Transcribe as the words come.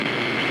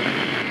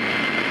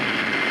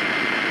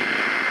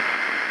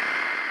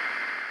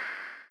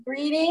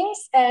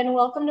and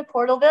welcome to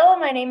Portalville.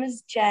 My name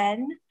is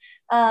Jen.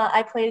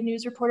 I play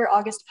news reporter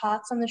August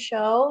Potts on the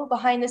show.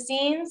 Behind the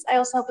scenes, I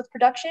also help with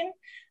production.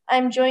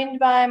 I'm joined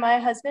by my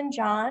husband,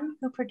 John,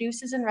 who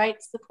produces and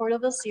writes the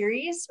Portalville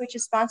series, which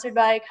is sponsored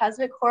by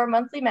Cosmic Horror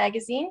Monthly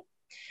magazine.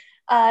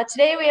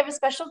 Today, we have a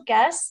special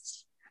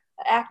guest,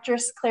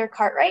 actress Claire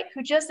Cartwright,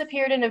 who just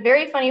appeared in a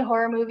very funny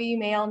horror movie you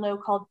may all know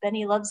called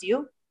Benny Loves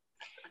You.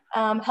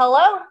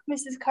 Hello,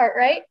 Mrs.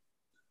 Cartwright.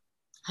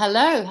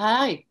 Hello,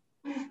 hi.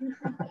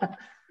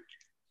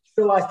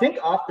 So I think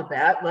off the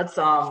bat, let's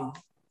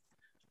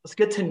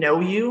get to know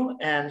you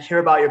and hear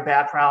about your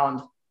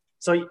background.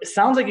 So it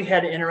sounds like you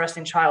had an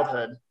interesting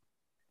childhood.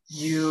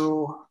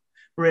 You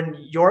were in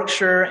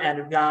Yorkshire and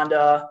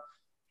Uganda,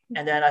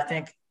 and then I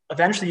think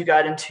eventually you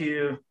got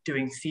into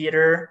doing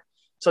theater.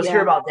 So let's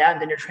hear about that,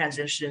 and then your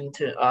transition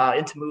to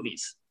into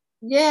movies.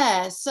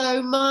 Yeah,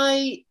 so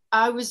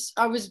I was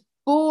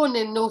born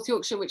in North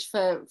Yorkshire, which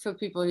for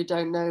people who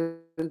don't know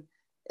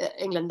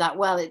England that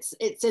well,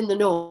 it's in the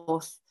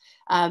north.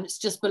 It's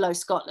just below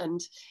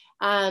Scotland,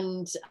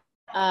 and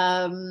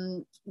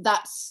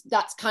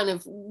that's kind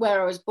of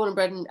where I was born and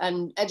bred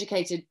and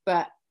educated.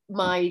 But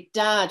my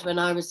dad, when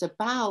I was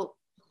about,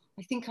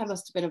 I think I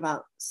must have been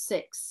about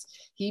 6,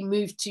 he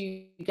moved to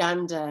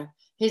Uganda.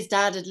 His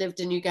dad had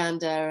lived in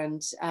Uganda,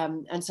 and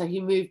so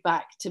he moved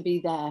back to be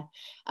there.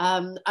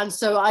 And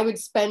so I would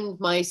spend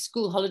my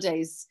school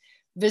holidays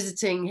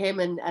visiting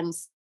him and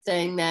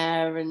staying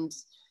there. And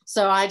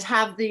so I'd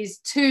have these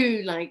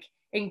two like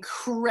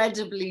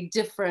incredibly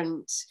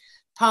different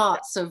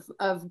parts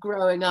of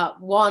growing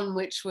up. One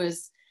which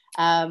was,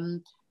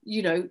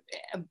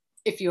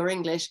 if you're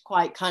English,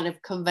 quite kind of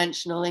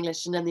conventional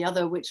English, and then the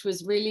other which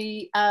was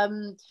really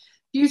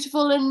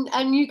beautiful and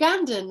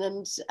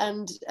Ugandan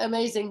and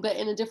amazing, but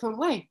in a different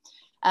way.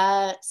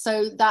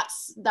 So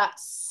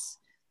that's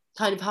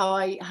kind of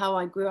how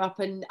I grew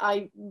up. And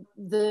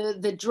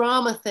the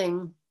drama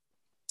thing,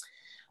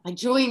 I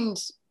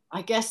joined,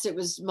 I guess it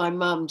was my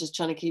mum just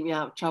trying to keep me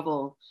out of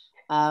trouble,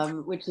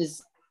 which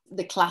is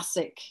the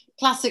classic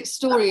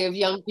story of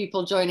young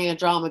people joining a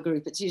drama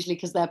group. It's usually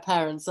because their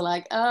parents are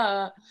like,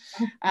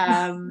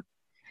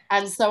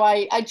 and so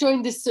I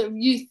joined this sort of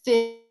youth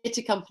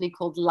theatre company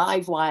called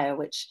Livewire,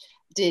 which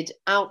did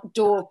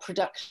outdoor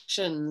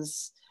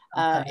productions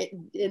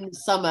in the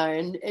summer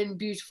in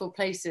beautiful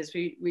places.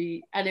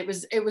 And it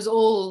was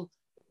all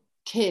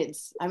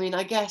kids. I mean,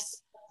 I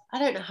guess I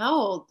don't know how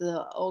old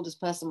the oldest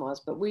person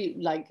was, but we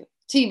like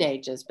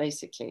teenagers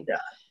basically. Yeah.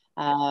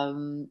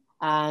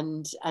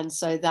 And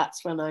so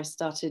that's when I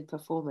started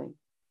performing.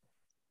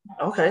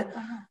 Okay.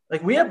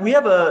 Like we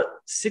have a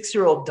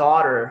 6-year-old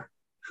daughter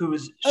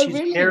she's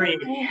really? very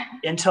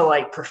into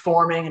like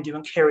performing and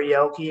doing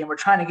karaoke, and we're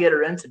trying to get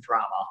her into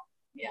drama.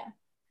 Yeah.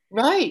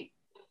 Right.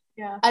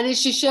 Yeah. And is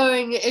she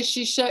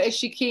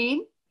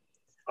keen?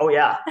 Oh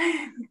yeah.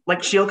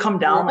 Like she'll come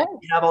down, like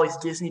we have all these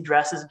Disney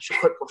dresses and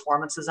she'll put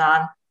performances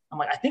on. I'm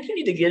like, I think you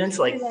need to get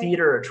into like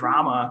theater or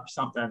drama or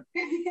something.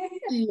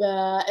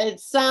 Yeah, it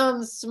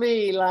sounds to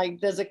me like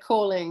there's a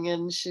calling,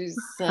 and she's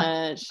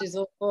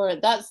all for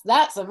it.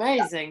 That's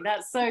amazing.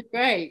 That's so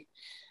great.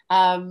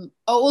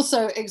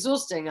 Also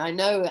exhausting. I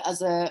know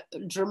as a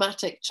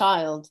dramatic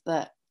child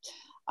that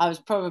I was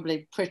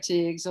probably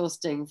pretty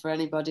exhausting for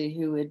anybody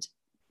who would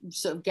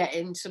sort of get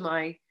into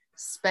my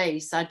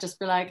space. I'd just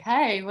be like,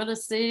 hey, want to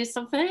see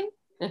something?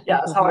 Yeah,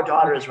 that's how our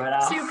daughter is right now.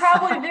 So you're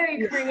probably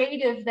very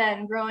creative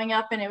then growing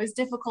up, and it was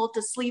difficult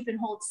to sleep and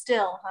hold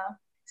still, huh?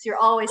 So you're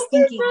always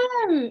thinking.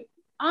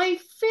 I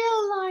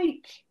feel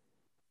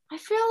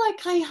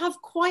like I have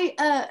quite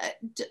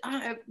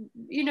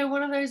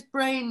one of those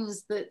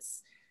brains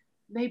that's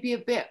maybe a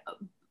bit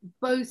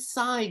both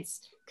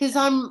sides, because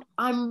I'm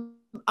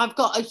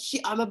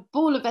a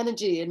ball of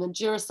energy and a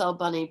Duracell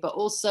bunny, but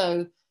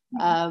also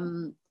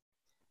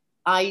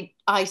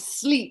I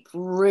sleep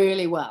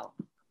really well.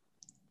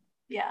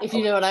 Yeah. If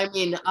you know what I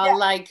mean. I'll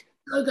like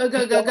go,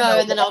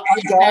 and then I'll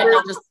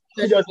just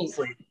she doesn't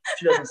sleep.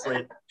 She doesn't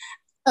sleep.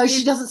 Oh,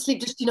 she doesn't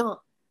sleep, does she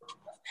not?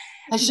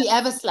 Has she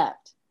ever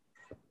slept?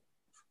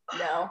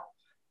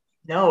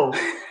 No.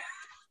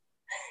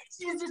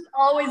 She's just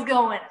always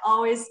going,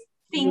 always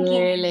thinking.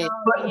 Really?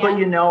 But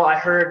I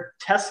heard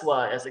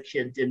Tesla as a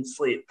kid didn't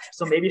sleep.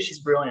 So maybe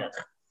she's brilliant.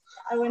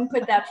 I wouldn't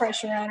put that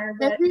pressure on her,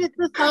 but maybe it's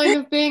a sign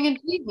of being a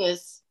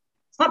genius.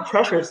 It's not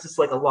pressure, it's just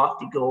like a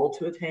lofty goal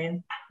to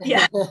attain.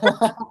 Yeah.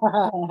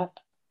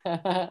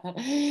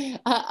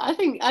 I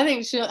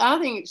think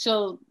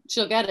she'll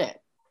get it.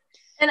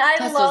 And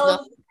I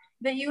love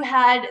that you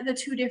had the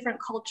two different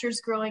cultures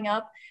growing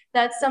up.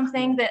 That's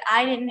something that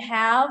I didn't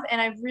have,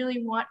 and I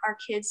really want our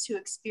kids to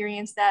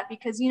experience that,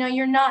 because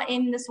you're not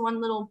in this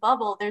one little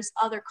bubble. There's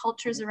other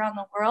cultures around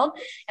the world,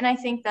 and I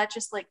think that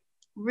just like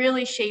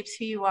really shapes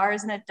who you are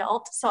as an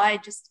adult. So I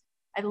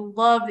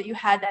love that you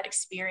had that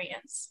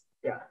experience.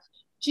 Yeah.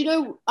 Do you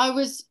know,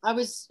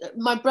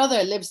 my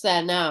brother lives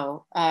there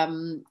now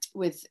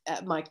with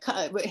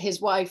his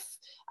wife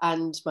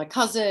and my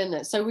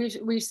cousin. So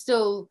we're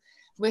still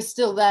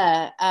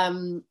there.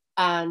 And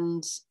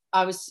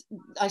I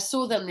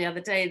saw them the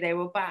other day, they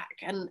were back,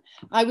 and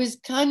I was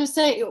kind of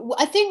saying,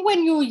 I think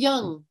when you're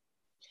young,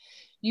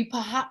 you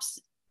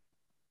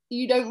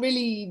don't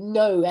really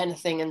know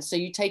anything, and so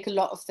you take a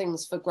lot of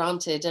things for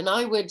granted. And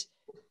I would,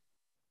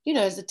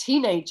 as a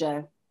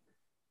teenager,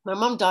 my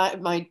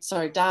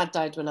dad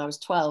died when I was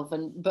 12,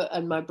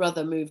 and my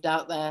brother moved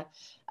out there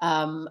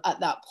at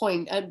that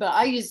point. But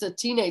I, as a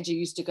teenager,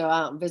 used to go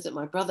out and visit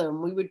my brother,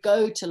 and we would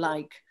go to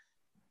like,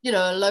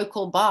 a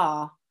local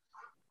bar,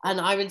 and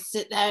I would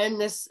sit there in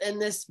this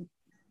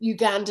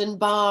Ugandan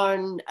bar,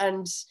 and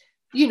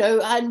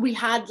and we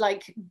had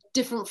like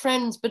different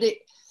friends, but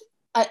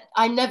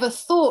I never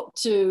thought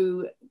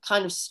to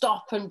kind of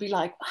stop and be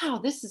like, wow,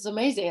 this is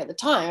amazing. At the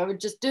time, I would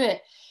just do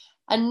it.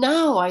 And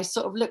now I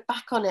sort of look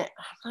back on it,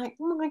 I'm like,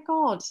 oh my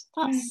God,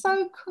 that's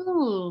so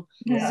cool.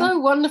 Yeah. So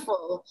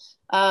wonderful.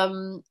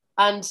 And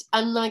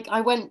like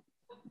I went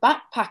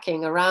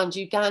backpacking around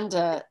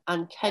Uganda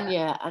and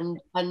Kenya,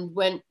 and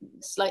went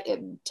a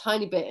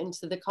tiny bit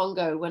into the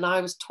Congo when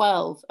I was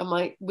 12,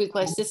 and with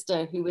my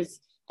sister who was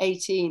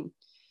 18,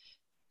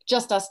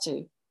 just us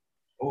two.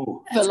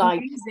 Ooh. For like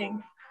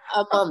amazing.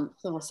 a month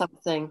or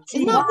something.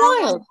 Isn't that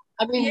wild?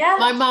 I mean, Yeah.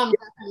 my mum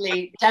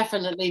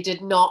definitely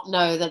did not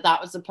know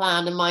that was the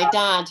plan, and my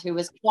dad, who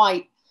was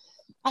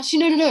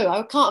actually no,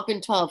 I can't have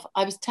been 12.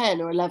 I was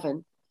 10 or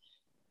 11.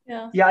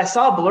 Yeah, I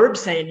saw a blurb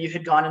saying you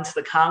had gone into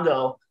the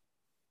Congo.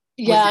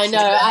 Yeah, I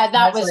know.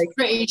 That was like,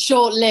 pretty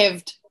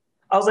short-lived.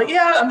 I was like,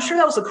 yeah, I'm sure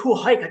that was a cool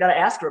hike. I got to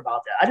ask her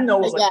about that. I didn't know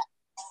it was like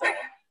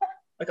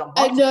a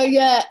month.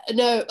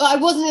 No. I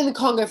wasn't in the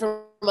Congo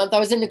for a month. I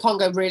was in the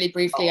Congo really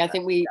briefly. I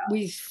think we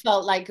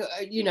felt like,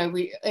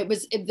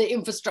 the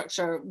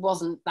infrastructure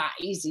wasn't that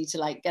easy to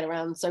like get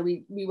around. So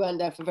we weren't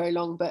there for very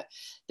long. But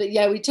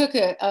yeah, we took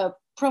a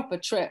proper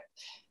trip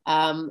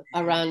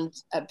around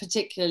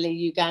particularly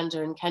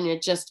Uganda and Kenya,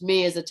 just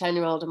me as a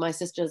 10-year-old and my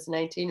sister as an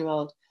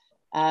 18-year-old.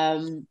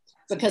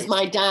 Because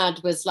my dad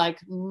was like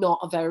not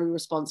a very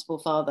responsible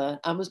father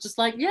and was just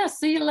like, yeah,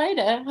 see you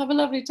later. Have a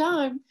lovely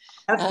time.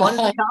 Have fun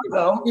in the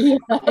Congo.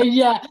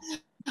 Yeah.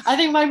 I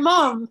think my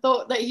mom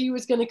thought that he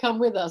was going to come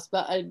with us,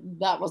 but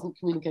that wasn't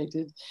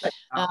communicated.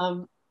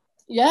 So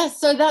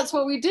that's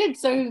what we did.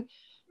 So,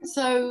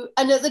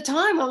 and at the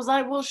time I was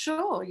like, well,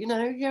 sure,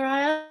 here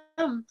I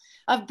am.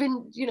 I've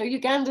been,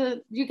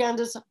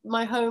 Uganda's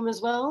my home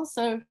as well.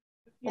 So,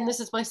 and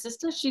this is my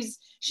sister. She's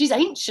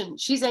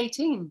ancient. She's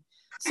 18.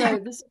 So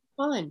this is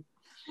fine.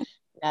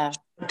 Yeah.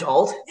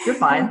 Adult, you're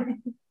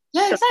fine.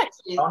 Yeah,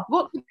 exactly.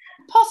 What could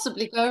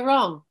possibly go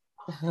wrong?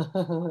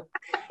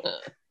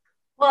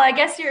 Well, I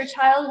guess your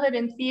childhood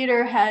in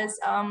theater has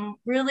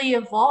really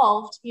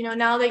evolved.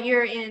 Now that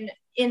you're in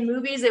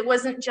movies, it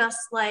wasn't just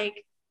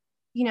like,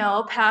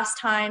 a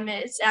pastime,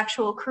 it's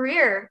actual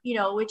career,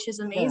 which is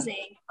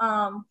amazing.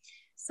 Yeah.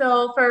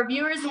 So for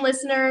viewers and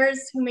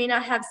listeners who may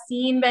not have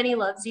seen Benny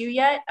Loves You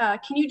yet,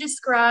 can you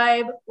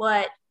describe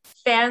what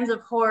fans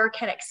of horror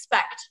can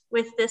expect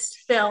with this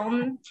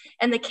film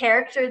and the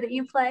character that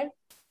you play?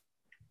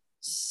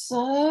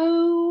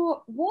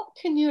 So what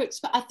can you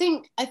expect? I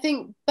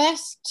think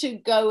best to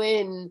go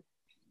in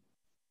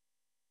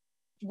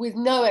with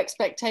no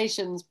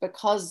expectations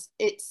because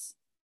it's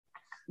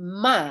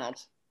mad.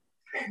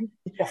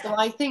 Yeah. So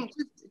I think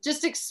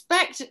just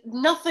expect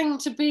nothing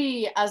to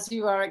be as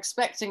you are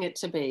expecting it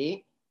to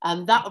be,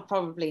 and that would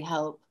probably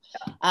help.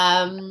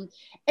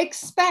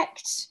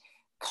 Expect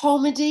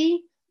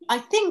comedy. I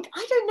think,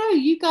 I don't know,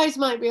 you guys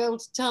might be able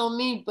to tell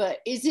me, but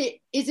is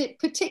it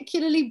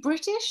particularly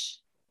British,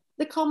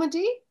 the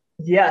comedy?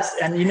 Yes,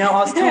 and I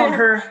was telling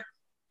her,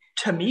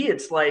 to me,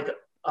 it's like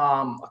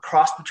a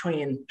cross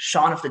between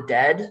Shaun of the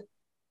Dead,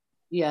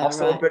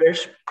 also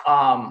British,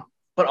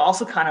 but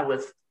also kind of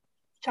with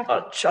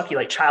Chucky,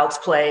 like Child's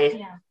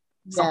Play,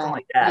 something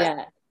like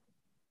that.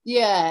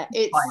 Yeah,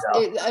 it's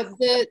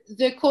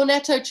the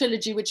Cornetto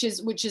trilogy, which is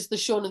the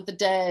Shaun of the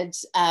Dead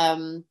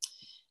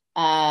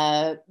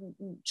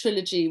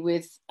trilogy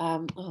with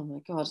oh my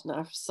God, now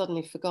I've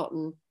suddenly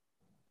forgotten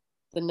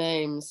the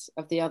names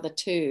of the other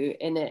two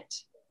in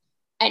it.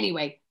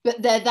 Anyway,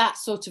 but they're that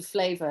sort of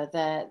flavor.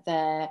 They're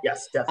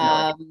yes,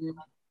 definitely.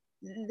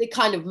 The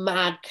kind of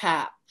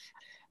madcap,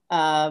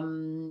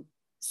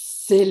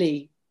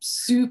 silly,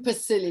 super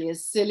silly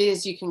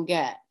as you can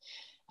get.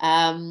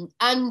 And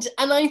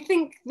I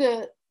think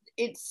that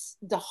it's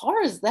the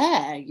horror's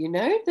there.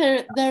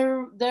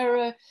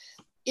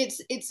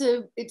 It's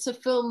a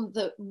film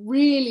that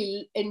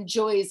really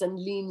enjoys and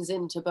leans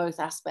into both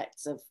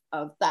aspects of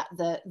that.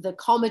 The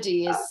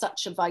comedy is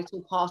such a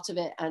vital part of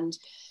it, and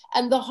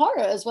the horror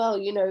as well.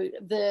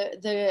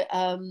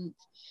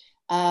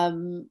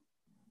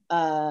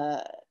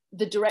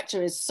 The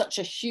director is such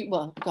a huge,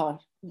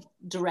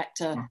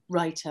 director,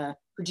 writer,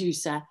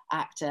 producer,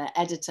 actor,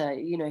 editor.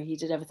 He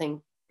did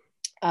everything.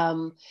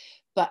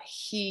 But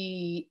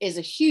he is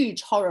a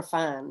huge horror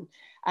fan.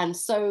 And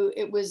so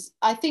it was,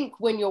 I think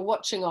when you're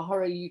watching a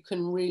horror, you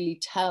can really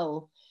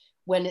tell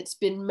when it's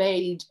been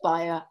made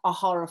by a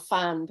horror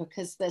fan,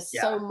 because there's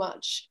so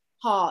much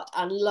heart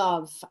and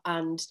love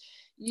and,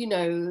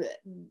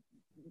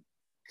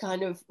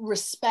 kind of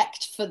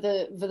respect for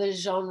the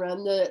genre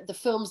and the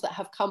films that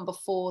have come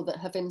before that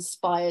have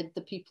inspired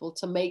the people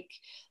to make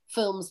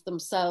films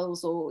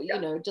themselves, or you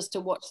know, just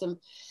to watch them.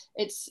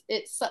 It's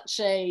such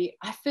a,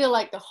 I feel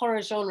like the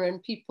horror genre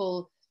and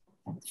people,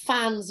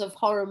 fans of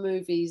horror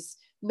movies,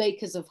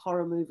 makers of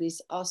horror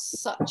movies, are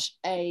such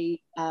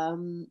a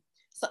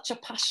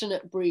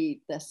passionate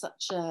breed. They're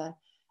such a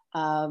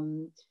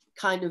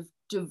kind of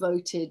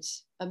devoted,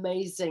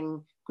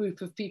 amazing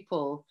group of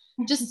people.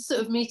 Just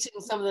sort of meeting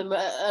some of them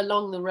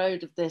along the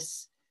road of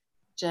this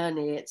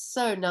journey, it's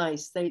so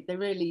nice. They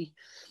really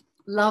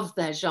love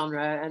their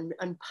genre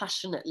and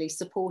passionately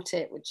support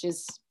it, which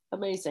is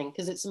amazing,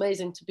 because it's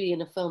amazing to be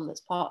in a film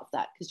that's part of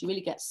that, because you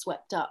really get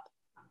swept up.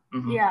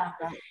 Yeah.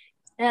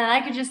 And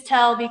I could just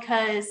tell,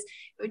 because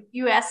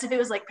you asked if it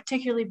was like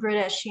particularly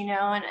British, you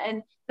know,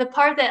 and the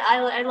part that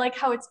I like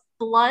how it's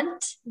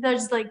blunt.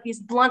 There's like these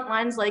blunt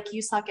lines like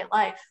 "you suck at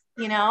life,"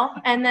 you know,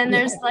 and then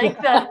there's like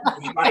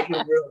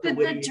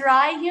the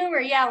dry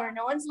humor, yeah, where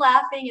no one's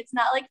laughing. It's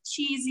not like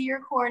cheesy or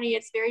corny.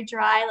 It's very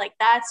dry. Like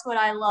that's what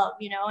I love,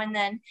 you know. And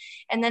then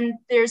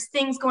there's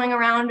things going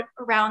around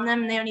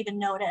them, and they don't even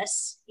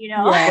notice, you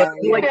know. Yeah,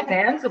 like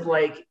fans of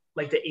like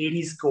the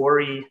 80s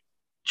gory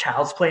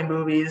Child's Play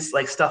movies,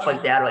 like stuff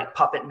like that, or like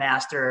Puppet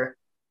Master,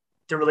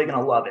 they're really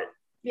gonna love it.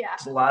 Yeah,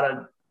 there's a lot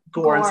of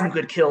gore and some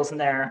good kills in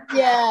there.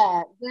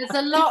 Yeah, there's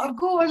a lot of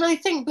gore, and I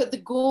think that the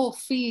gore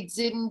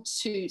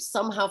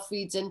somehow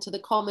feeds into the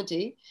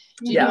comedy.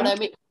 Do you know what I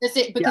mean?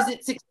 Because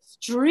it's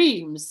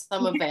extreme,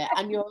 some of it,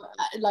 and you're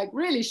like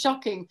really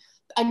shocking,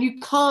 and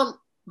you can't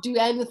do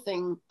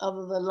anything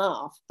other than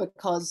laugh,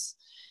 because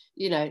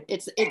you know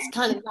it's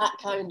kind of that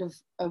kind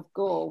of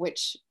gore,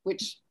 which a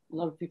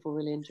lot of people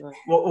really enjoy.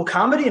 Well,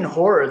 comedy and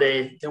horror,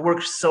 they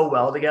work so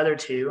well together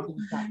too,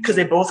 because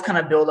they both kind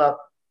of build up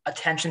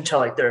attention to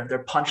like their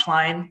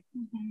punchline.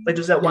 Like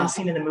there's that one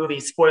scene in the movie,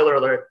 spoiler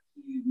alert,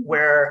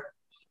 where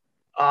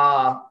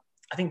I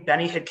think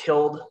Benny had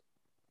killed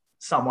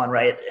someone,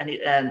 right?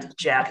 And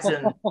Jack is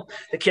in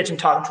the kitchen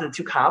talking to the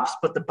two cops,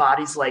 but the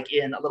body's like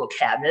in a little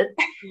cabinet,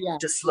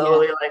 just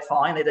slowly like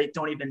falling. They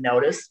don't even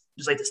notice.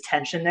 There's like this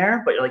tension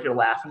there, but you're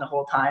laughing the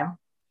whole time.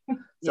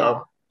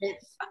 So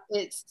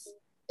it's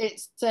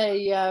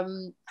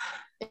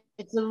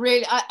a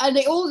really, and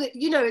it all,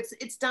 you know,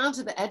 it's down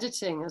to the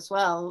editing as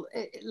well,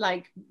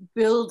 like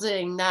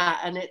building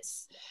that, and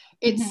it's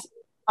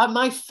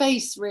my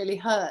face really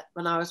hurt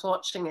when I was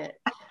watching it.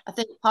 I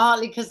think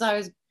partly because I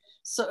was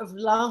sort of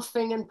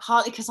laughing, and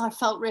partly because I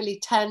felt really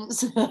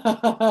tense.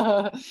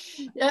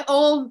 At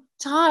all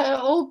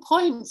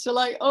points, you're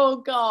like, oh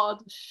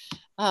God,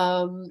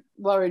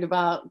 worried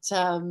about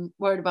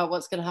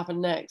what's going to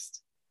happen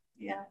next.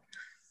 Yeah.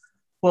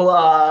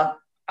 Well,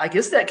 I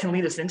guess that can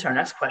lead us into our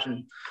next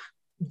question.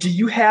 Do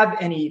you have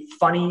any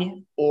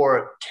funny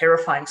or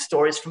terrifying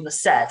stories from the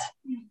set?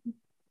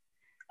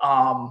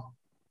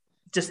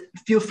 Just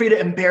feel free to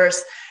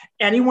embarrass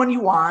anyone you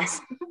want.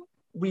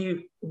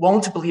 We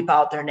won't bleep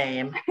out their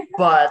name,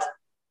 but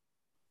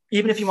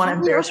even if you want to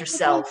embarrass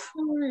yourself.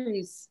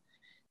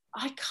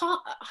 I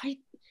can't.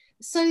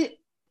 So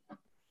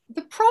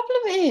the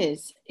problem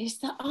is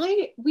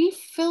that we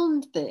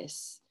filmed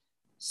this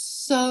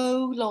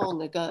so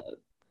long ago.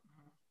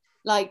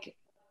 Like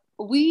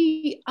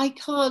we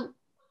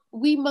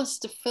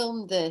must have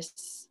filmed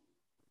this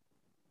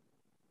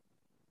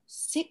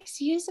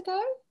 6 years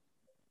ago,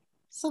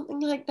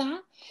 something like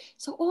that.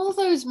 So all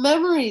those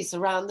memories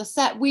around the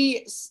set,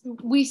 we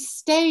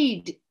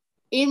stayed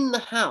in the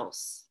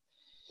house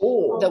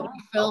that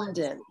we filmed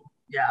in.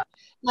 Yeah.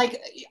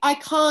 Like I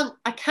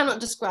cannot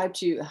describe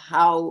to you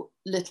how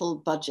little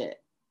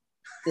budget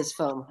this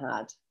film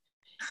had.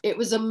 It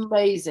was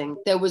amazing.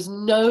 There was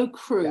no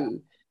crew. Yeah.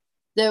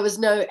 There was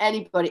no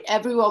anybody.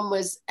 Everyone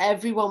was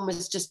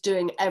just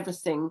doing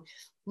everything,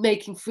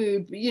 making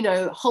food, you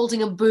know,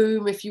 holding a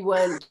boom if you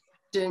weren't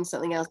doing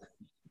something else.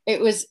 It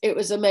was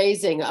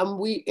amazing. And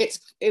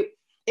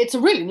it's a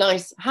really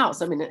nice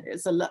house. I mean,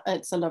 it's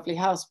a lovely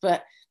house,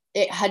 but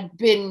it had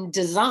been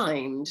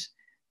designed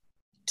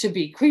to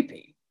be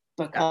creepy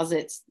because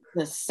it's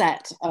the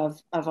set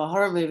of a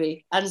horror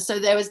movie. And so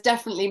there was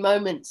definitely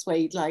moments where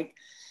you'd like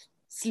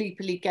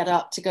sleepily get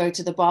up to go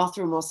to the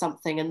bathroom or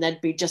something, and there'd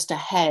be just a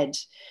head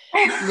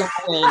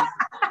lying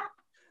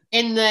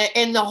in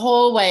the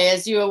hallway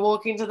as you were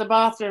walking to the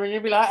bathroom, and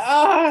you'd be like,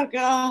 oh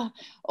God,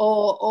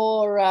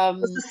 or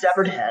the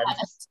severed head,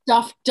 a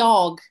stuffed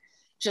dog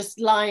just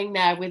lying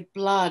there with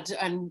blood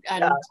and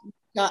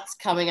guts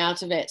coming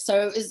out of it.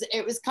 So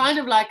it was kind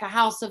of like a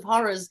house of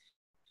horrors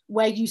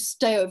where you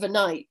stay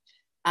overnight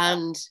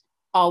and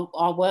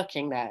are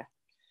working there.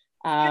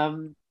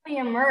 Be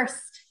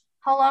immersed.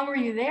 How long were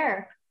you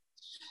there?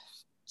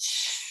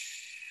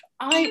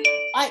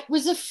 I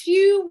was a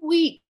few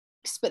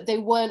weeks, but they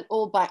weren't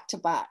all back to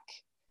back.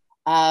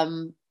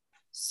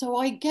 So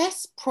I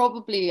guess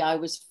probably I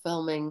was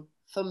filming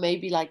for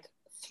maybe like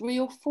 3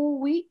 or 4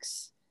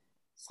 weeks,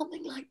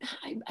 something like that.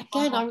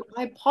 I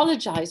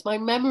apologize. My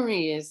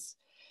memory is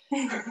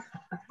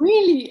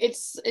Really,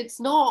 it's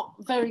not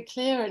very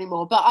clear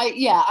anymore. But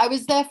I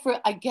was there for,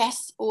 I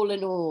guess, all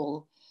in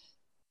all,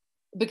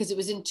 because it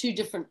was in 2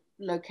 different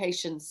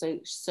locations.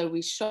 So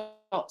we shot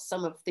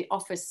some of the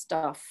office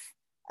stuff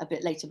a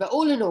bit later. But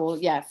all in all,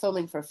 yeah,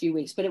 filming for a few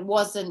weeks. But it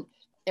wasn't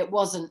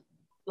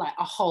like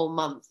a whole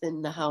month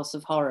in the House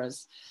of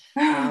Horrors.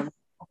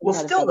 Well,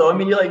 still though, I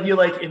mean, you're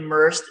like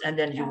immersed, and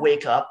then you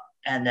wake up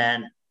and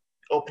then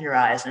open your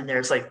eyes, and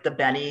there's like the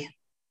Benny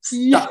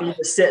stuffy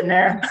just sitting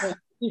there.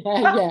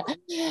 Yeah.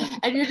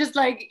 And you're just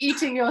like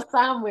eating your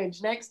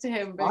sandwich next to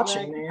him, being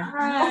Watching like, me.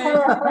 "Hi,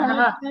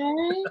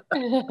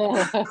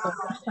 okay?"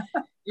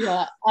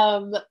 Yeah.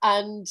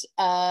 And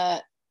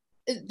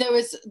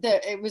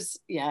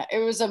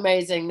it was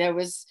amazing. There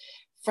was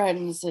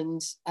friends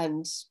and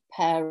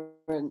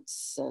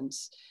parents and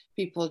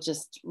people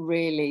just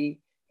really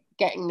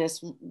getting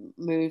this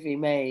movie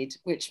made,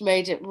 which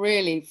made it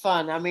really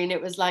fun. I mean,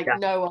 it was like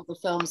no other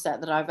film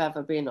set that I've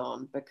ever been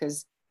on,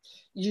 because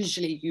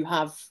usually you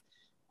have,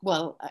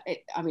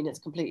 it's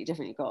completely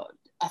different. You've got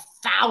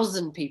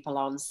 1,000 people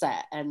on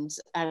set, and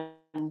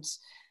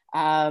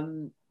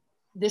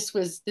this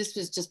was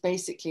just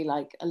basically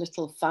like a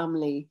little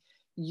family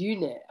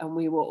unit, and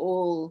we were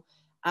all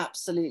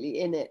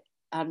absolutely in it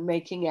and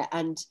making it,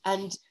 and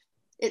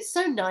it's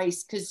so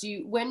nice because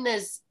when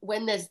there's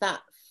that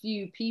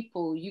few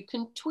people, you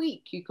can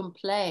tweak, you can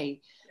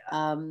play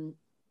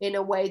in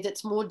a way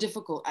that's more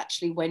difficult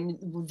actually when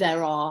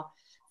there are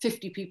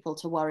 50 people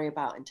to worry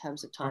about in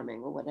terms of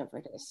timing or whatever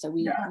it is. So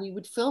we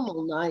would film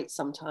all night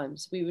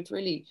sometimes. We would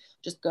really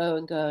just go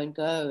and go and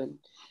go,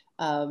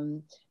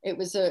 and it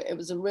was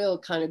a real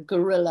kind of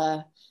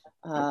guerrilla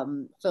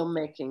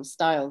filmmaking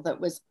style that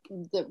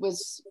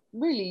was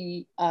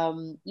really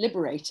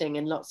liberating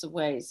in lots of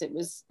ways. It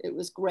was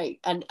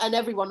great, and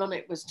everyone on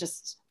it was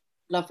just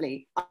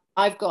lovely.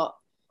 I've got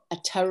a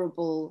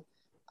terrible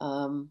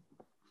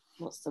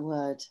what's the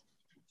word,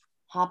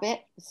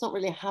 habit. It's not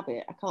really a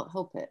habit, I can't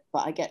help it,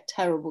 but I get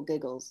terrible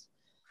giggles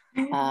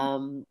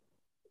and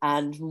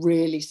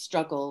really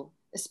struggle,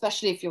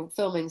 especially if you're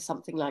filming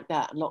something like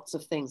that, and lots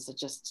of things are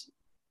just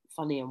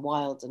funny and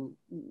wild and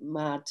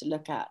mad to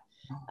look at.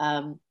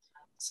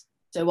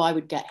 So I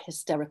would get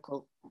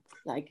hysterical,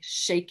 like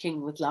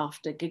shaking with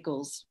laughter,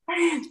 giggles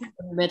in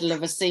the middle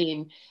of a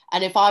scene.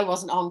 And if I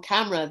wasn't on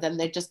camera, then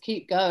they'd just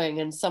keep going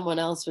and someone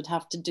else would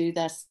have to do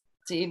their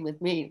scene with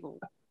me.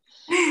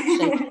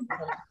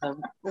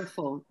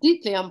 Awful,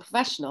 deeply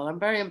unprofessional. I'm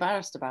very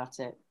embarrassed about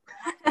it.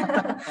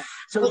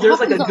 So there's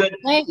like a good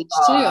stage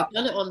too. I've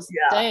done it on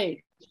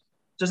stage.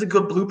 There's a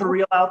good blooper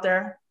reel out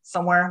there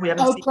somewhere we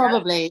haven't seen.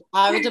 Probably yet.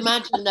 I would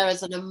imagine there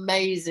is an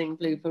amazing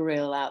blooper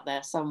reel out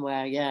there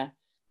somewhere. Yeah.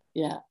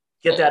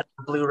 Get that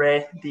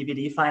Blu-ray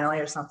DVD finally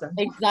or something.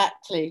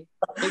 Exactly.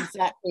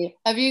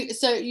 Have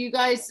you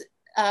guys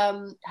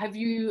have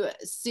you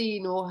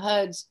seen or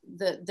heard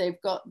that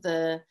they've got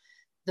the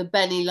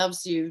Benny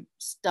Loves You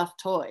stuffed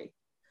toy?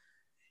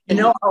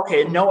 No,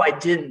 I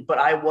didn't, but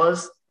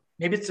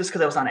maybe it's just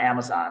because I was on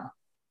Amazon.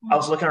 I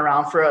was looking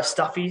around for a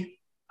stuffy.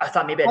 I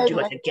thought maybe I'd do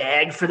like a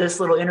gag for this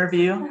little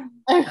interview.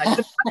 I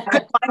couldn't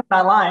find it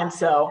online,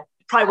 so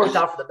it probably worked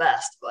out for the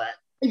best, but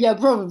yeah,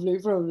 probably.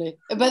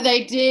 But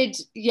they did,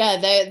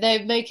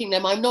 they're making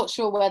them. I'm not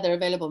sure where they're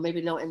available,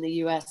 maybe not in the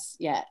US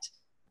yet.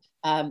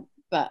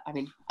 But I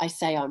mean, I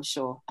say I'm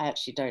sure, I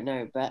actually don't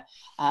know. But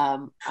I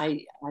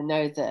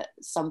know that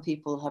some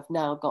people have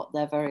now got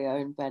their very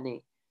own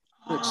Benny,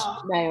 which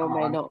may or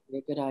may not be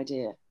a good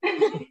idea.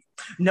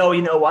 No,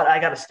 you know what? I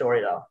got a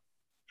story though.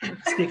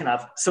 Speaking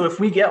of, so if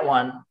we get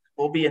one,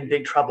 we'll be in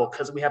big trouble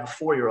because we have a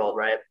 4-year-old,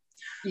 right?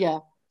 Yeah.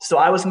 So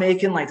I was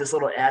making like this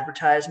little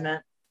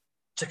advertisement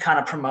to kind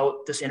of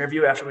promote this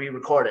interview after we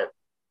recorded.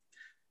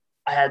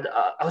 I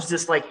was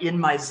just like in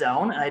my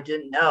zone, and I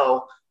didn't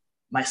know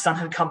my son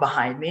had come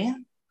behind me,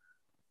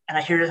 and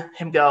I hear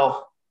him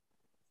go,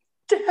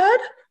 "Dad,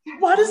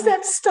 why does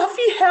that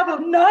stuffy have a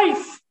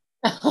knife?"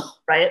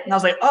 Right? And I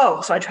was like,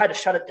 "Oh," so I tried to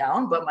shut it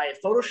down, but my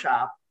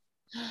Photoshop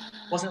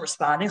wasn't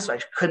responding, so I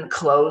couldn't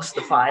close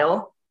the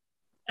file.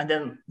 And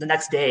then the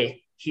next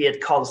day, he had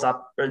called us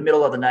up in the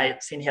middle of the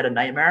night saying he had a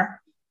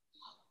nightmare.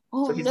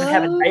 So he's been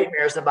having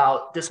nightmares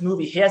about this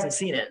movie. He hasn't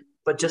seen it,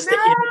 but just the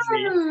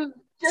imagery.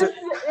 Just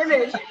the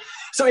image.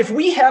 So if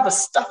we have a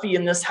stuffy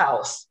in this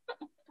house,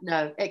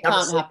 no, it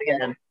can't happen.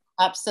 Again.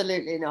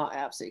 Absolutely not. It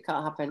absolutely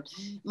can't happen.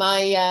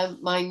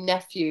 My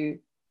nephew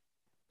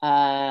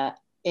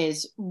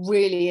is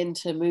really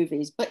into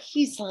movies, but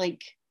he's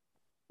like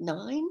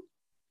 9,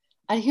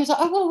 and he was like,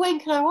 "Oh well, when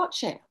can I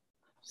watch it?"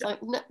 It's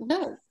like, no,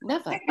 never.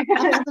 No,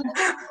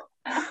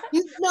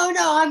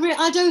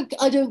 I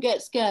don't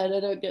get scared. I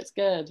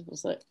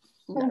was like,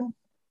 no.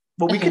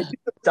 But we could do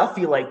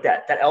stuffy like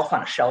that Elf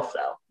on a Shelf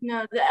though.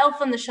 No, the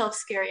Elf on the Shelf's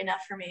scary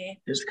enough for me.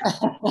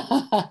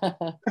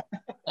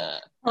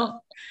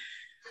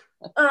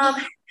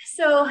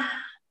 So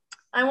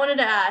I wanted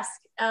to ask,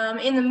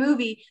 in the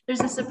movie,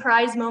 there's a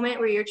surprise moment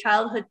where your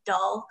childhood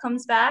doll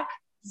comes back.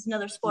 This is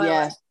another spoiler.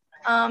 Yes.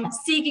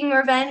 Seeking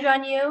revenge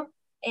on you,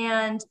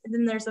 and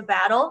then there's a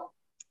battle.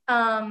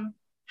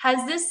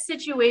 has this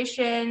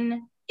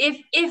situation,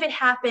 if it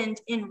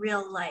happened in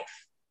real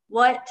life,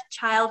 what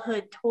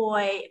childhood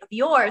toy of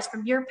yours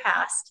from your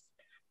past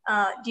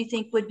do you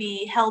think would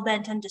be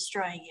hell-bent on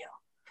destroying you?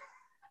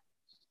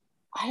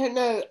 I don't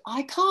know.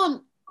 I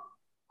can't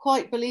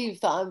quite believe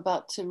that I'm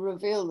about to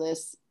reveal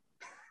this,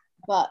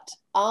 but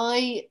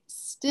I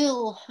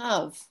still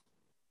have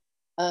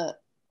a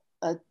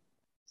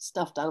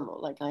stuffed animal.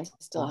 Like I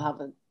still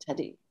have a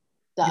teddy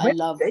that I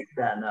love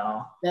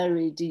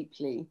very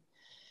deeply.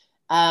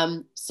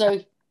 So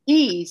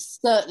he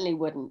certainly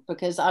wouldn't,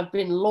 because I've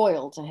been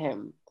loyal to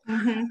him.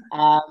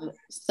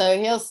 So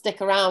he'll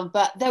stick around.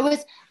 But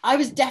I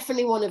was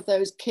definitely one of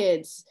those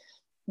kids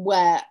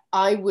where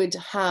I would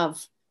have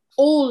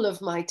all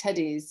of my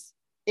teddies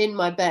in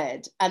my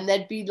bed, and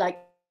there'd be like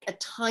a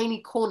tiny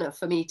corner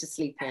for me to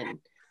sleep in.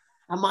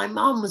 And my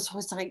mum was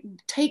always like,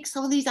 take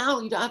some of these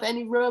out, you don't have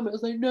any room. I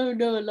was like, no,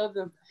 I love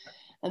them.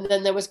 And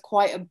then there was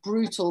quite a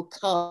brutal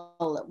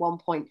cull at one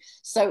point.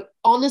 So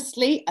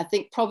honestly, I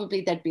think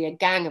probably there'd be a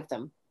gang of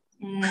them.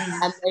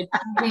 And they'd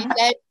be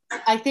led,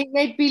 I think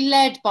they'd be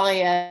led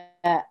by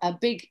a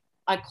big,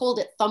 I called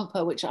it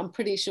Thumper, which I'm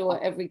pretty sure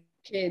every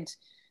kid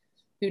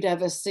who'd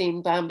ever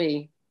seen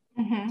Bambi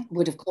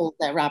would have called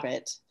their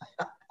rabbit.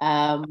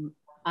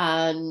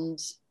 And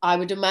I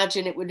would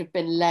imagine it would have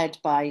been led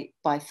by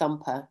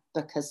Thumper,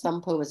 because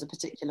Thumper was a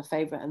particular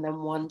favorite. And then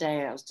one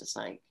day I was just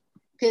like,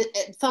 because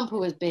Thumper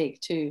was big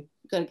too,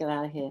 you've got to get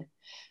out of here.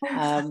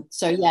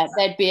 So yeah,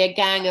 there'd be a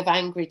gang of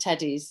angry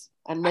teddies,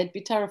 and they'd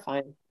be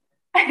terrifying.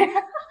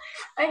 I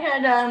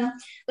had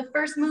the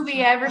first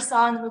movie I ever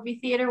saw in the movie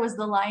theater was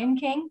The Lion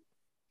King.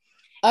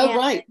 Oh,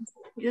 right.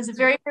 It was the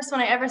very first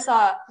one I ever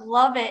saw.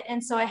 Love it.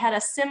 And so I had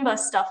a Simba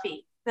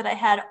stuffy that I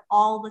had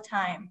all the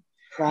time.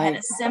 Right. I had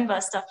a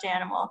Simba stuffed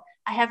animal.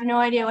 I have no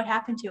idea what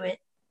happened to it.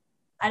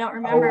 I don't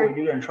remember. Oh,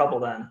 you were in trouble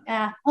then.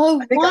 Yeah.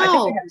 Oh,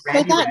 wow.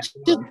 So that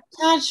just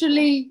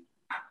casually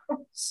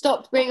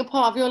stopped being a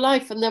part of your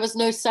life, and there was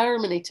no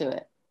ceremony to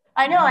it.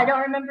 I know. I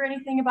don't remember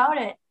anything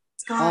about it.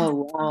 It's gone.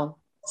 Oh, wow.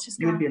 It's just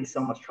you would be in so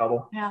much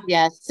trouble.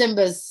 Yeah.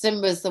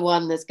 Simba's the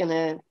one that's going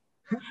to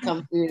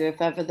come through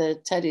if ever the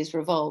teddies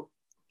revolt.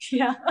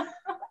 Yeah.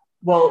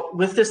 Well,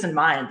 with this in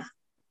mind,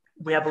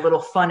 we have a little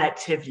fun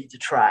activity to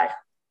try.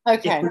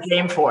 Okay. If we're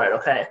game for it,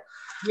 okay?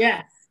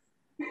 Yes.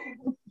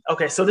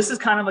 Okay, so this is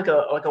kind of like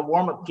a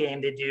warm-up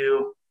game they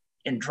do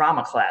in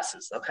drama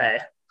classes, okay?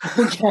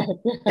 Okay.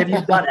 Have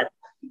you done it?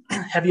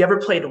 Have you ever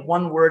played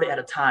one word at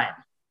a time?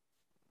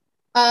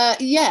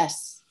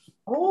 Yes.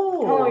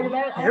 Oh,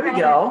 there we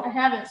go. I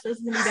haven't, so this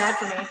is going to be bad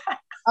for me.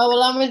 Oh,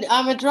 well,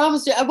 I'm a drama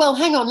student. Well,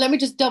 hang on, let me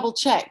just double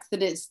check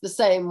that it's the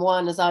same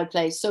one as I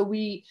play. So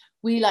we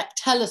like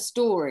tell a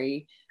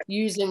story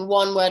using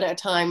one word at a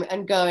time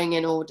and going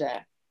in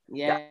order.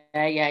 Yeah.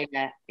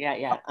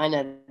 I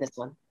know this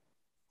one.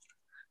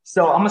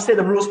 So I'm going to say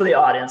the rules for the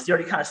audience. You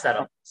already kind of set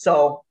them.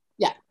 So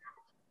yeah,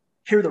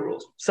 here are the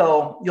rules.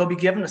 So you'll be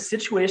given a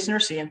situation or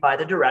scene by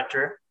the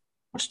director,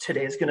 which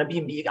today is going to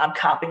be me. I'm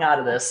copping out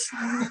of this.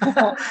 Oh,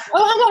 hang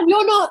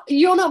on.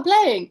 You're not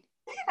playing.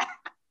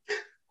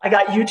 I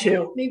got you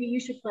two. Maybe you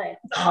should play.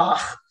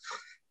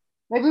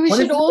 Maybe we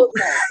should all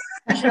play.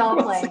 We should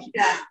all play.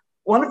 Yeah.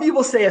 One of you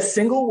will say a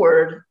single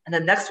word, and the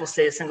next will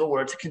say a single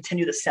word to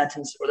continue the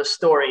sentence or the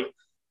story,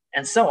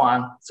 and so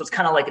on. So it's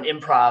kind of like an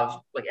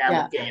improv, like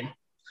ad-lib game.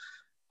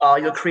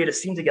 You'll create a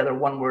scene together,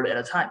 one word at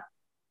a time.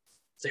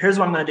 So here's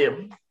what I'm going to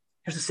do.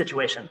 Here's the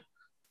situation.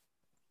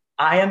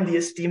 I am the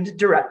esteemed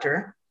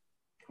director.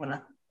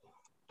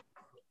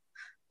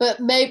 But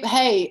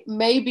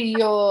maybe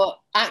you're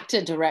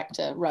actor,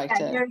 director,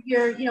 writer.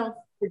 You're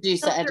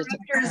producer, editor.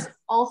 Directors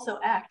also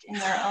act in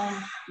their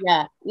own.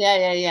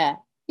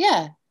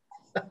 Yeah.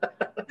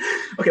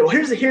 Okay, well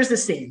here's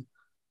the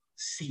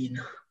scene.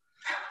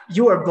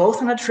 You are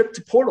both on a trip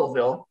to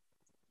Portalville.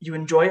 You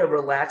enjoy a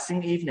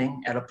relaxing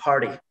evening at a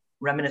party,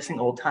 reminiscing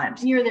old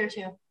times. You're there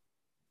too.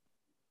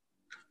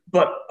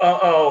 But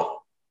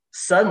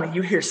suddenly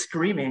you hear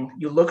screaming.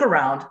 You look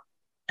around,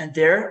 and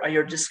there are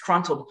your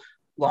disgruntled,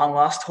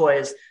 long-lost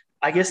toys.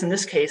 I guess in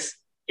this case,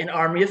 an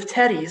army of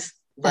teddies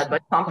led by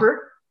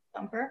Thumper,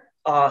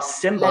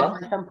 Simba,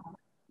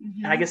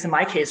 and I guess in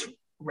my case,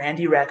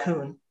 Randy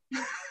Raccoon.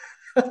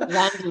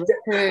 Randy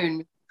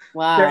Raccoon.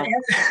 Wow.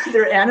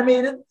 They're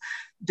animated.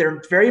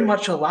 They're very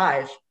much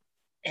alive,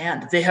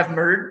 and they have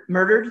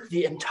murdered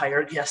the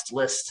entire guest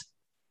list.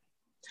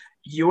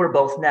 You are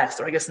both next,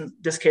 or I guess in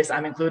this case,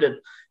 I'm included.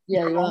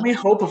 Your only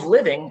hope of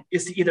living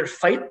is to either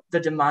fight the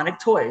demonic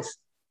toys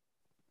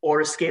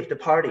or escape the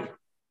party.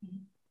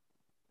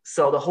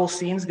 So the whole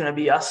scene is going to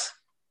be us.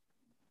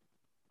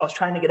 I was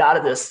trying to get out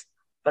of this,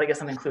 but I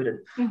guess I'm included.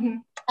 Mm-hmm.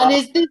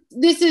 And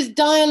this is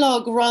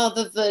dialogue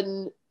rather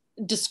than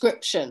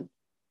description?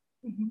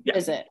 Yeah.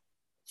 Is it?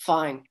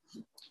 Fine.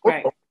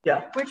 Great.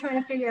 Yeah. We're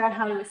trying to figure out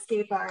how to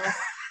escape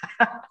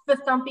the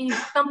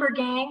Thumper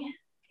gang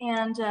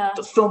and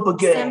the Thumper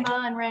gang.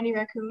 Simba and Randy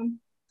Raccoon.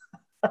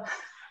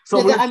 So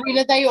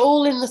are they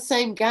all in the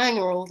same gang,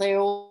 or are they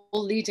all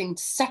leading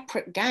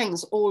separate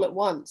gangs all at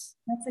once?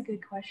 That's a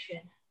good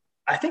question.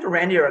 I think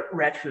Randy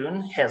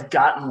Raccoon has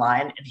got in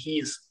line, and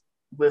he's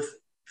with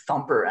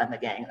Thumper and the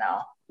gang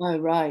now. Oh,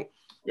 right.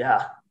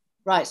 Yeah.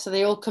 Right. So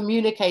they all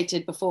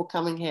communicated before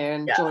coming here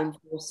and joined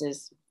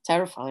forces.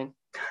 Terrifying.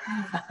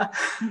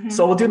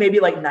 So we'll do maybe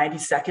like 90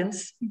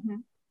 seconds.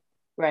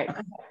 Right.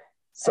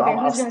 So okay,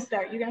 who's gonna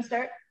start? You gonna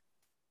start?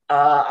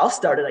 I'll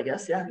start it, I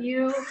guess. Yeah.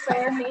 You,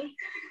 Claire, me.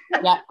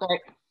 Yeah,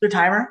 great. The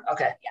timer?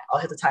 Okay. Yeah. I'll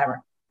hit the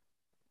timer.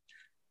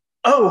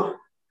 Oh.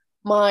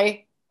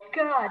 My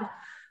God.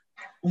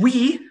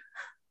 We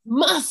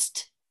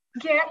must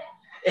Get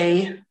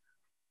a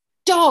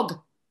dog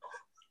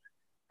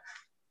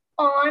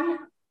on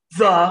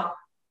the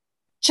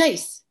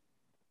chase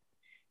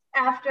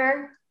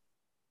after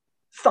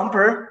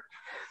Thumper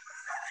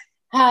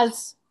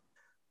has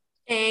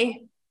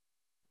a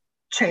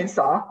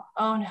chainsaw.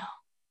 Oh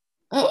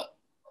no.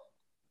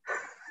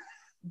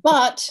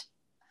 But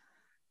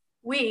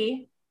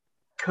we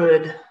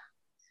could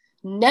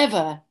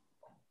never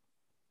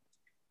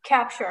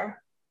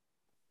capture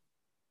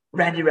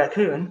Randy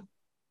Raccoon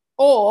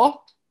or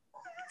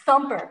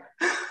Thumper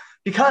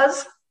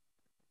because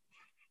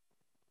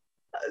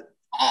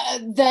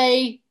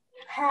they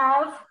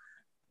have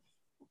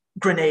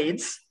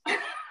grenades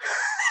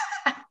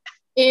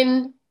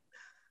in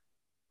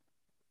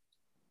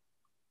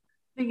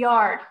the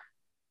yard.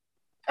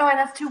 Oh, and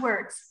that's 2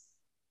 words.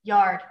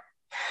 Yard.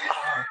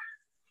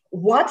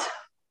 What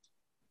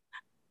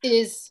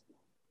is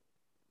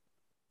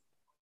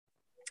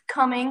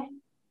coming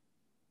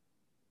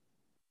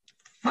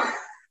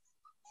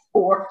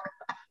for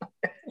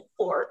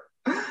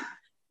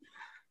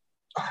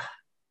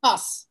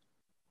us.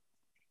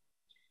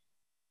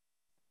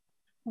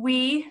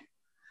 We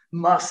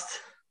must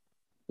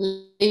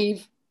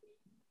Leave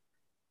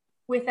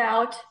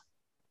without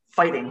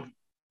fighting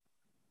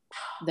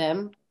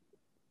them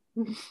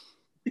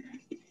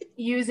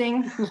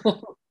using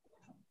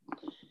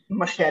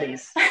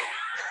machetes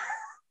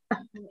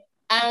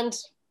and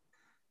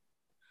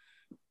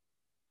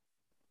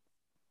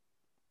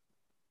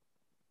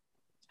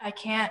I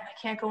can't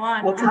go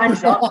on. Well,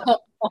 time's up.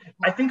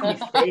 I think we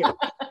failed.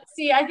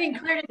 See, I think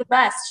Claire did the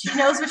best. She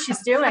knows what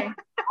she's doing.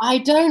 I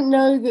don't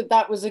know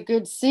that was a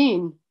good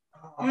scene.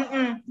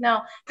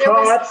 No, there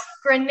was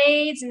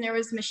grenades and there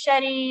was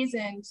machetes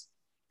and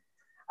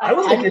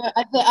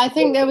I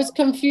think there was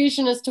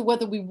confusion as to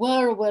whether we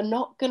were or were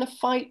not going to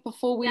fight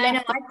before we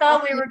left. I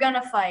thought we were going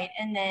to fight,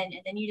 and then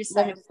you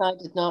decided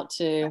not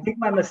to. I think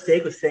my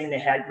mistake was saying they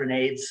had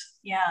grenades.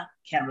 Yeah.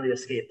 Can't really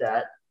escape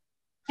that.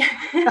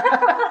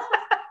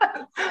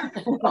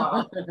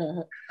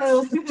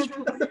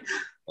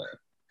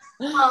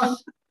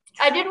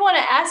 I did want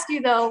to ask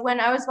you though, when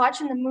I was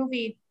watching the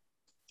movie,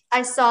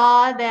 I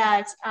saw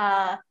that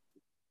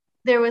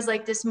there was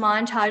like this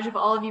montage of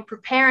all of you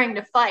preparing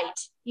to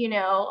fight, you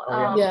know.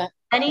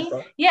 And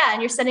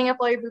you're setting up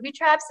all your booby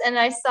traps. And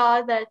I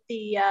saw that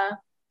the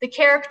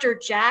character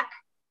Jack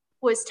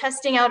was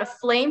testing out a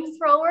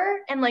flamethrower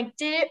and like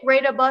did it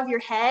right above your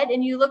head,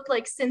 and you looked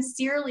like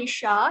sincerely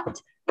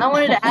shocked. I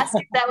wanted to ask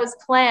if that was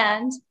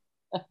planned.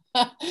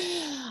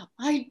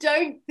 I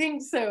don't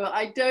think so.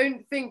 I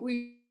don't think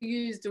we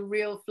used a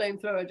real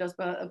flamethrower just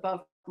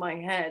above my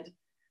head.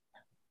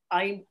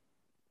 I'm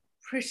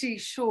pretty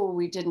sure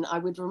we didn't. I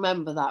would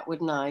remember that,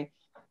 wouldn't I?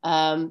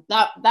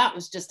 That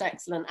was just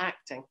excellent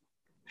acting.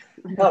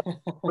 Yeah,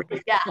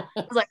 I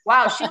was like,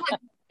 wow, she looked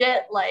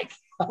legit, like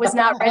was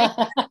not ready.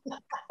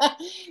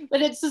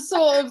 But it's the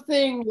sort of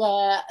thing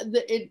where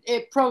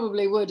it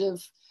probably would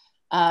have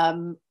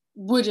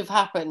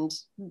happened.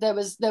 There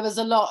was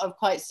a lot of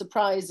quite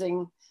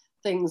surprising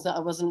things that I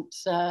wasn't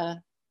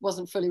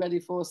fully ready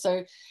for.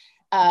 So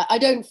I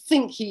don't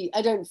think he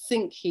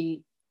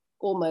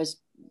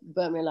almost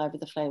burnt me alive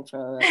with a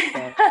flamethrower.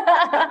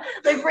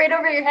 Like right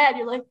over your head.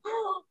 You're like,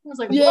 oh. I was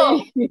like,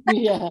 whoa.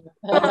 Yeah.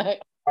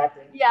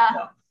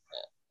 Yeah.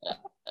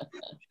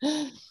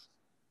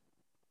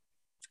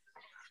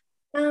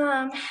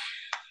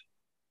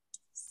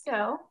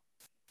 So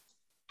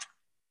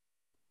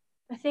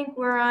I think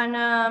we're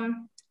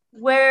on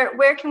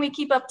where can we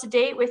keep up to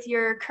date with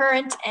your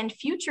current and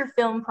future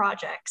film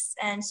projects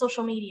and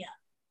social media?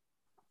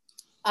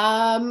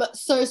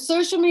 So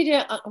social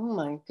media, oh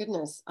my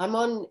goodness, I'm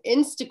on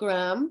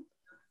Instagram.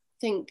 I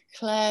think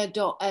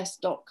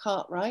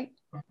claire.s.cartwright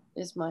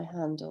is my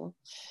handle.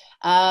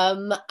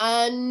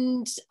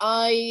 And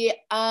I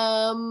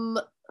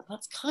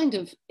that's kind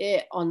of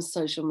it on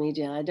social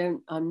media.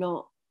 I'm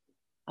not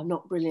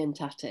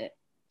brilliant at it.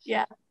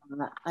 Yeah.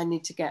 I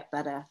need to get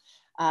better.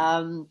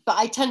 But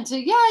I tend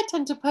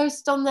to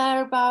post on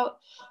there about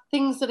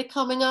things that are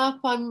coming up.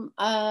 I'm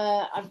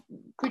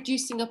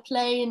producing a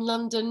play in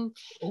London,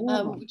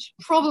 which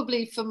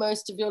probably for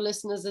most of your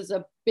listeners is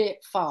a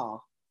bit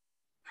far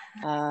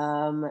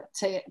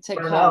to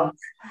come.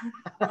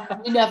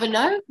 You never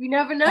know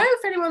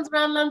if anyone's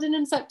around London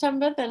in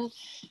September, then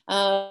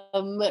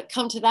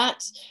come to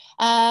that.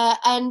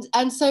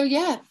 And so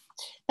yeah,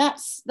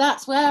 that's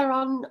where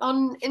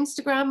on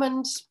Instagram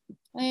and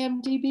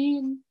IMDb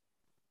and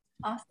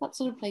that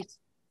sort of place.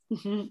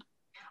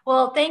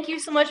 Well, thank you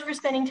so much for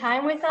spending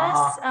time with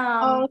us.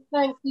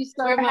 Thank you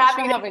so we're much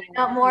happy for to having find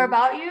out more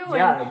about you.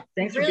 Yeah, and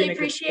thanks for really being a good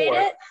appreciate sport.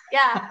 it.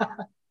 Yeah.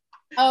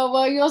 Oh,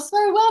 well, you're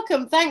so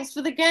welcome. Thanks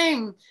for the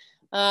game.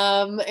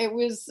 It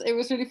was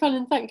really fun,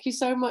 and thank you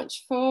so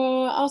much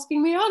for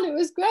asking me on. It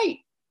was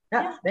great.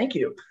 Yeah, thank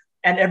you.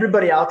 And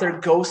everybody out there,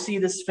 go see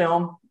this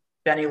film,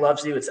 Benny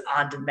Loves You. It's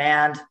on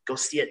demand. Go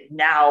see it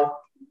now.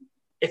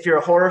 If you're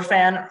a horror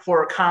fan,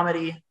 horror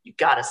comedy, you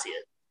gotta see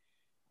it.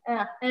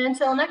 Yeah. And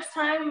until next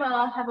time,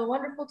 have a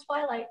wonderful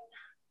twilight.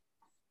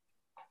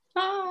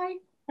 Bye.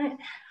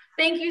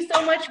 Thank you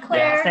so much,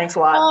 Claire. Yeah, thanks a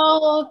lot.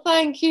 Oh,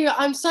 thank you.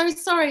 I'm so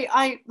sorry.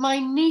 My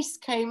niece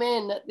came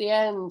in at the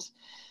end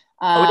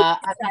and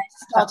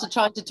started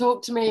trying to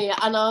talk to me,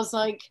 and I was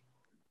like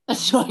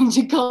trying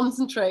to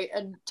concentrate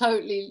and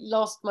totally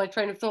lost my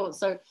train of thought.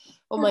 So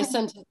all my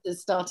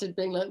sentences started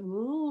being like,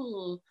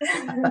 ooh.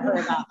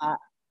 Sorry about that.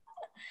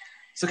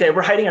 It's okay.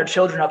 We're hiding our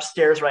children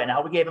upstairs right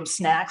now. We gave them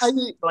snacks.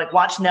 We're like,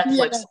 watch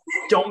Netflix.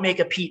 Yeah. Don't make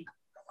a peep.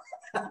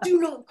 Do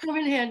not come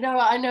in here. No,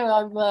 I know.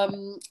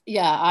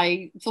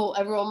 I thought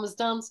everyone was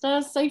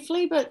downstairs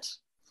safely, but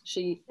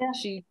she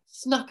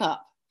snuck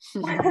up.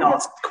 No,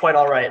 it's quite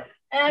all right.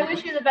 And I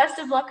wish you the best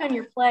of luck on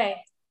your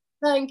play.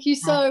 Thank you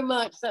so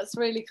much. That's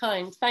really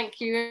kind. Thank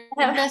you.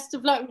 And best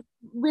of luck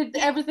with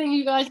everything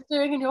you guys are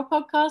doing in your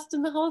podcast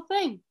and the whole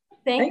thing.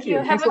 Thank you.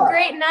 Have a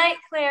great night,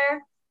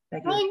 Claire.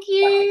 Thank you. Thank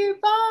you.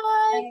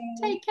 Bye.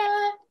 Take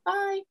care. Bye.